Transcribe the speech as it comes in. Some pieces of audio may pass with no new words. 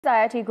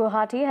IIT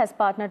Guwahati has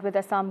partnered with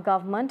Assam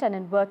government and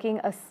in working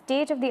a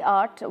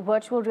state-of-the-art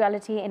virtual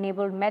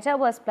reality-enabled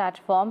Metaverse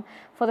platform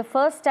for the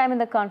first time in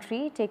the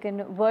country,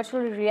 taken virtual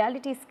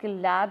reality skill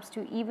labs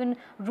to even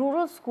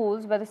rural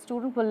schools where the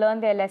students will learn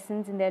their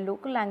lessons in their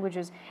local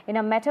languages in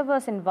a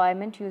Metaverse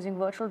environment using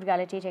virtual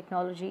reality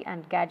technology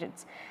and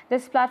gadgets.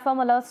 This platform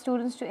allows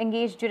students to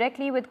engage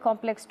directly with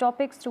complex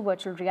topics through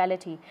virtual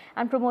reality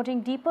and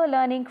promoting deeper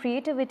learning,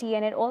 creativity,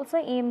 and it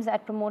also aims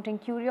at promoting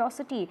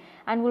curiosity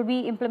and will be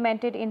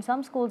implemented in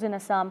some schools in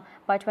Assam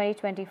by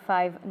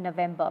 2025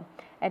 November.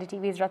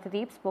 NDTV's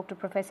Rathadeep spoke to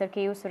Professor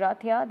K.U.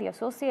 Surathia, the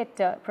Associate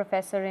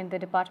Professor in the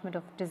Department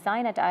of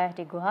Design at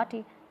IIT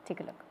Guwahati.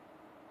 Take a look.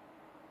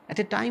 At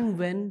a time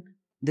when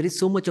there is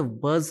so much of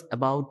buzz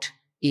about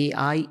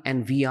AI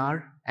and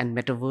VR and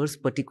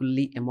Metaverse,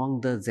 particularly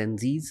among the Gen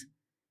Zs,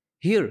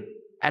 here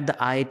at the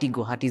IIT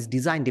Guwahati's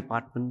Design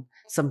Department,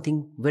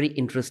 something very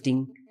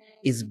interesting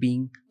is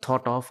being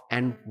thought of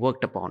and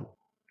worked upon.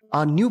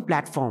 A new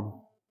platform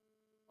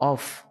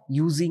of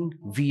using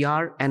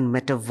VR and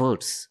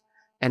Metaverse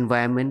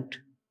environment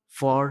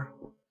for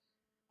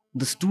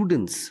the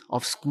students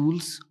of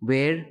schools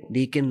where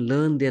they can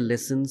learn their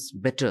lessons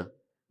better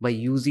by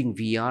using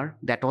VR,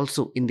 that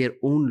also in their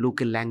own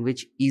local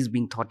language is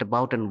being thought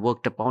about and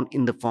worked upon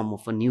in the form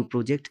of a new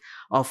project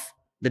of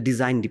the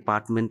design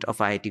department of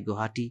IIT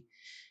Guwahati.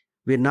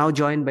 We are now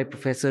joined by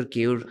Professor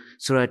K.U.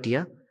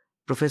 Surathia.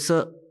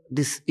 Professor,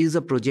 this is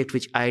a project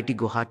which IIT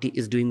Guwahati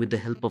is doing with the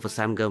help of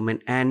Assam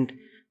government, and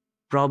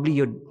probably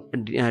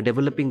you're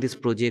developing this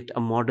project,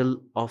 a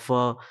model of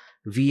a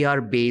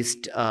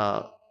VR-based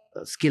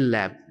skill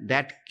lab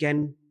that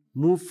can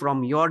move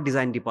from your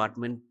design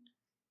department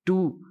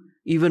to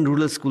even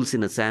rural schools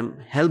in Assam,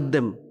 help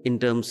them in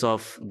terms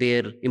of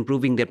their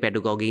improving their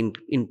pedagogy,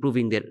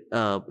 improving their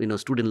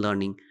student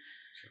learning.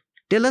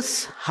 Tell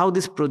us how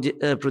this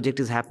project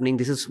is happening.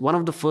 This is one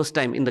of the first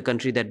time in the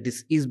country that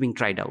this is being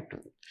tried out.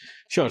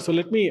 Sure. So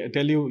let me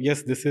tell you,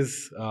 yes, this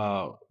is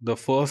the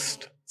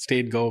first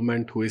state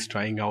government who is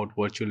trying out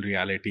virtual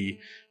reality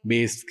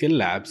based skill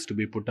labs to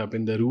be put up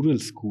in the rural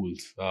schools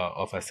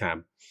of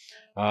Assam.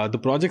 The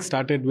project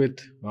started with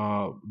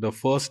the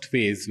first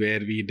phase where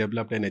we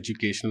developed an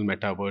educational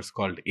metaverse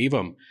called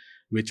Avam,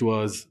 which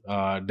was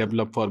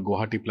developed for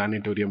Guwahati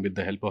Planetarium with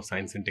the help of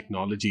Science and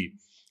Technology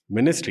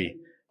Ministry.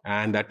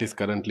 And that is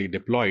currently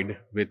deployed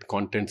with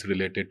contents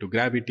related to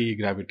gravity,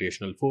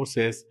 gravitational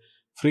forces,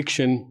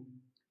 friction,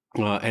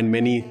 and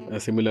many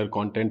similar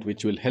content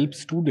which will help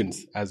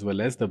students as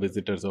well as the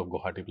visitors of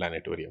Guwahati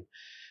Planetarium.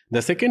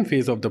 The second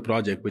phase of the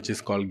project, which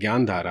is called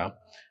Gyandhara,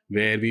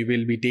 where we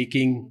will be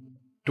taking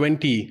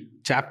 20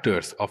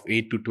 chapters of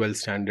 8 to 12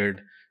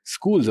 standard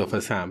schools of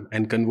Assam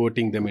and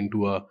converting them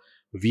into a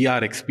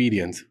VR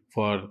experience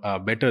for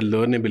better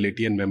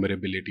learnability and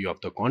memorability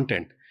of the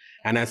content.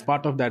 And as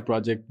part of that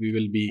project, we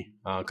will be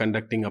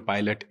conducting a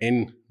pilot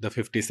in the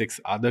 56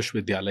 Adarsh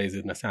Vidyalayas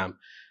in Assam.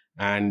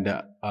 And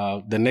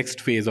the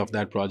next phase of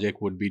that project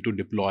would be to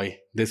deploy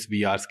this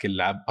VR skill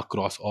lab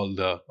across all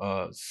the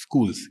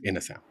schools in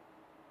Assam.